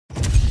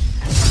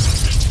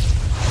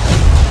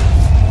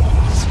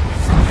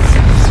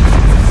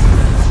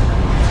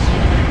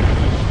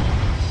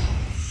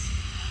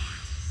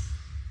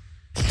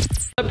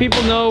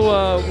people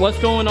know what's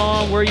going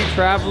on, where are you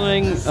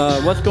traveling,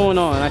 what's going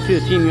on. I see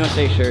the Team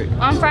USA shirt.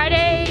 On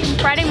Friday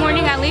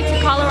morning, I leave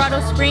to Colorado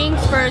Springs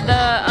for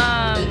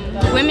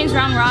the women's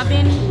round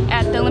robin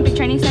at the Olympic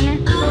Training Center.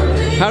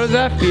 How does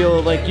that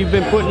feel? Like, you've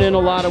been putting in a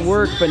lot of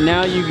work, but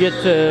now you get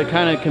to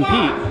kind of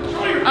compete.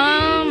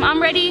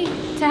 I'm ready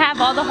to have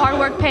all the hard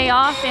work pay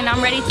off, and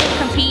I'm ready to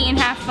compete and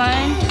have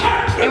fun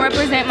and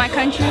represent my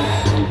country.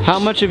 How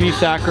much have you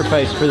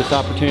sacrificed for this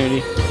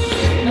opportunity?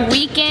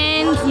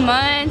 Weekends,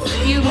 months,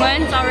 few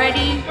months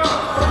already,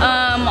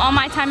 all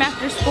my time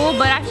after school,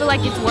 but I feel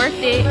like it's worth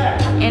it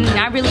and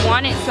I really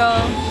want it, so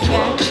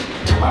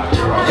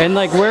yeah. And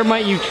like, where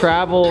might you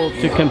travel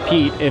to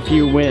compete if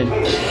you win?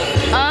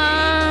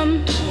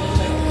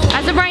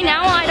 As of right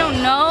now, I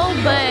don't know,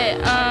 but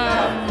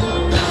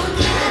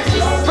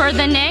for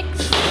the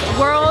next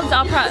Worlds,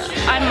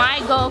 I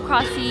might go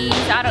across seas.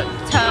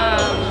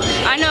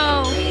 I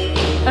know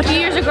a few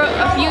years ago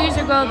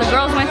the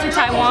girls went to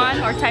Taiwan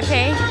or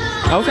Taipei.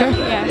 Okay. So,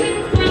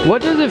 yeah.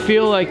 What does it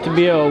feel like to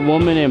be a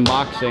woman in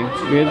boxing?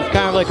 Because it's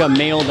kind of like a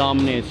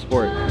male-dominated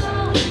sport.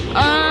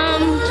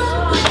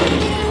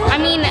 I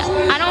mean,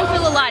 I don't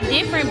feel a lot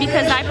different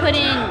because I put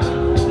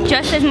in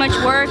just as much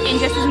work and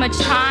just as much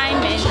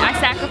time, and I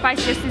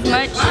sacrifice just as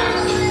much.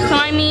 So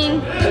I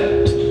mean,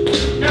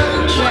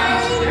 yeah.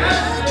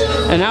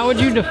 And how would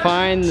you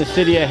define the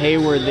city of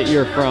Hayward that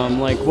you're from?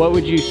 Like, what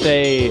would you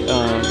say,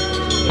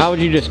 how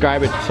would you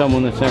describe it to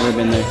someone that's never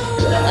been there?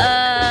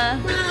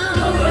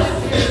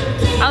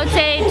 I would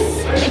say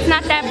it's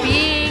not that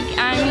big.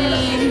 I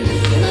mean,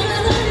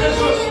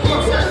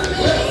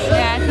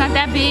 yeah, it's not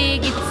that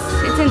big.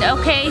 It's an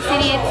okay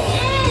city.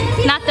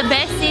 It's not the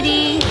best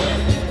city,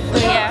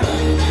 but yeah.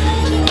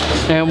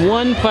 And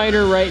one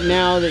fighter right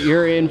now that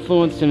you're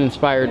influenced and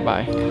inspired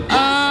by?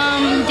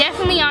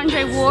 Definitely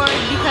Andre Ward,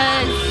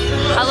 because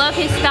I love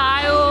his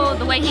style,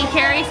 the way he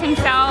carries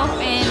himself,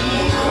 and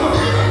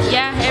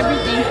yeah,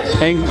 everything.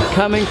 And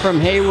coming from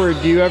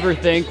Hayward, do you ever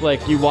think,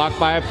 like, you walk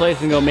by a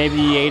place and go, maybe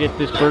you ate at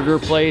this burger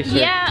place? Or?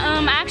 Yeah,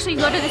 I actually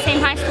go to the same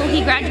high school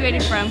he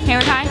graduated from,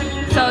 Hayward High.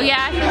 So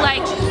yeah, I feel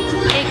like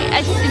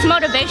it's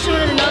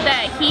motivational to know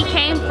that he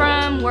came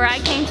from where I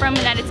came from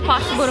and that it's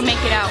possible to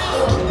make it out.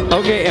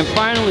 Okay, and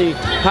finally,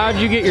 how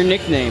did you get your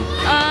nickname?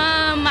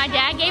 My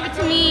dad gave it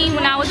to me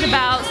when I was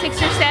about 6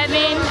 or 7.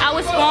 I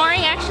was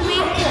sparring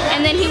actually,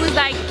 and then he was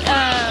like,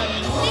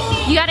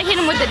 you gotta hit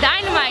him with the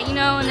Dynamite, you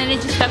know, and then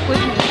it just stuck with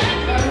me.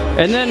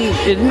 And then,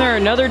 isn't there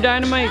another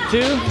Dynamite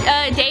too?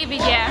 David,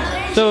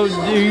 yeah. So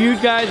do you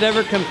guys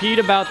ever compete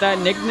about that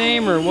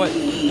nickname, or what?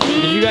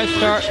 Did you guys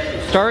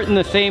start in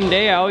the same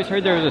day? I always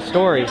heard there was a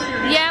story.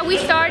 Yeah, we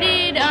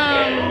started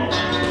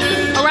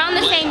around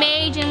the same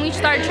age, and we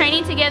started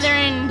training together,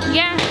 and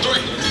yeah,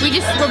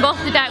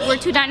 we're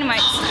two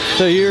Dynamites.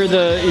 So you're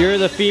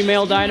the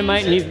female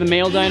Dynamite and he's the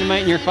male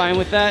Dynamite, and you're fine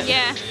with that?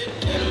 Yeah.